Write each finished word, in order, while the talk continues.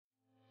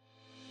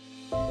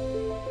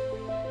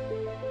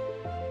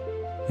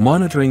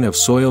Monitoring of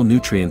soil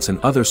nutrients and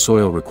other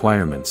soil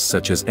requirements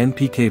such as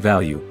NPK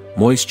value,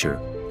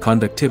 moisture,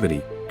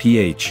 conductivity,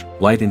 pH,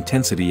 light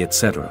intensity,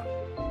 etc.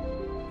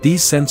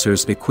 These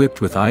sensors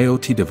equipped with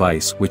IoT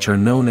device which are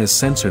known as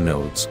sensor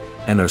nodes,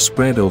 and are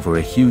spread over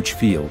a huge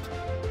field.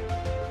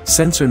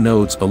 Sensor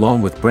nodes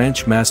along with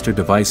branch master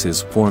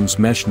devices forms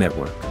mesh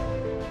network.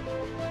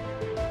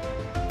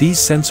 These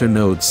sensor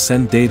nodes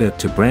send data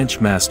to branch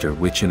master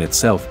which in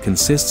itself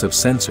consists of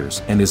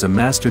sensors and is a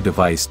master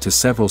device to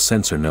several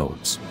sensor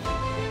nodes.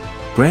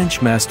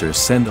 Branch masters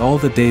send all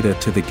the data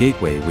to the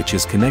gateway which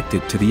is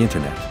connected to the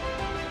internet.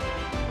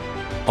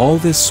 All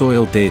this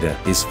soil data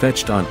is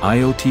fetched on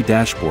IoT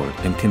dashboard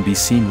and can be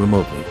seen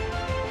remotely.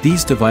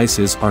 These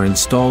devices are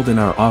installed in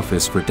our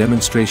office for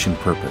demonstration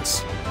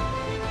purpose.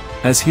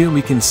 As here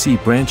we can see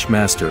branch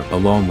master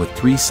along with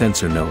 3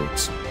 sensor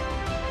nodes.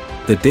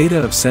 The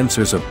data of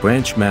sensors of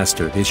branch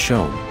master is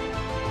shown.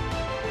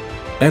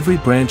 Every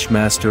branch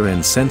master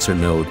and sensor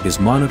node is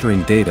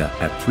monitoring data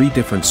at 3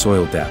 different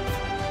soil depth.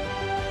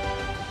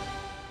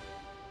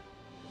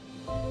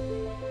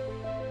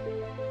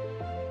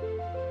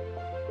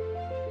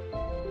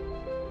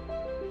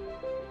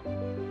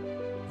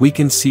 We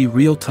can see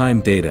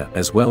real-time data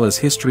as well as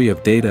history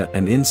of data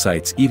and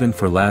insights even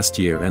for last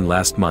year and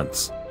last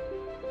months.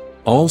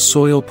 All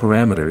soil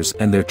parameters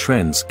and their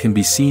trends can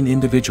be seen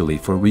individually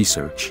for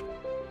research.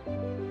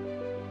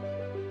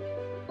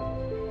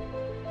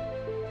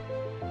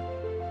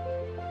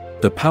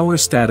 The power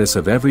status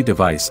of every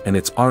device and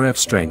its RF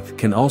strength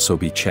can also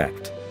be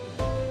checked.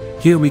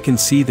 Here we can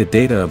see the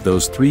data of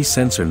those 3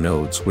 sensor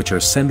nodes which are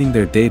sending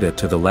their data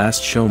to the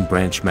last shown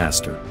branch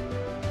master.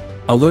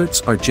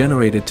 Alerts are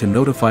generated to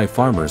notify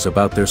farmers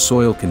about their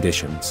soil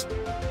conditions.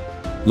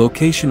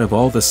 Location of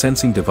all the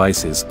sensing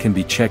devices can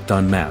be checked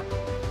on map.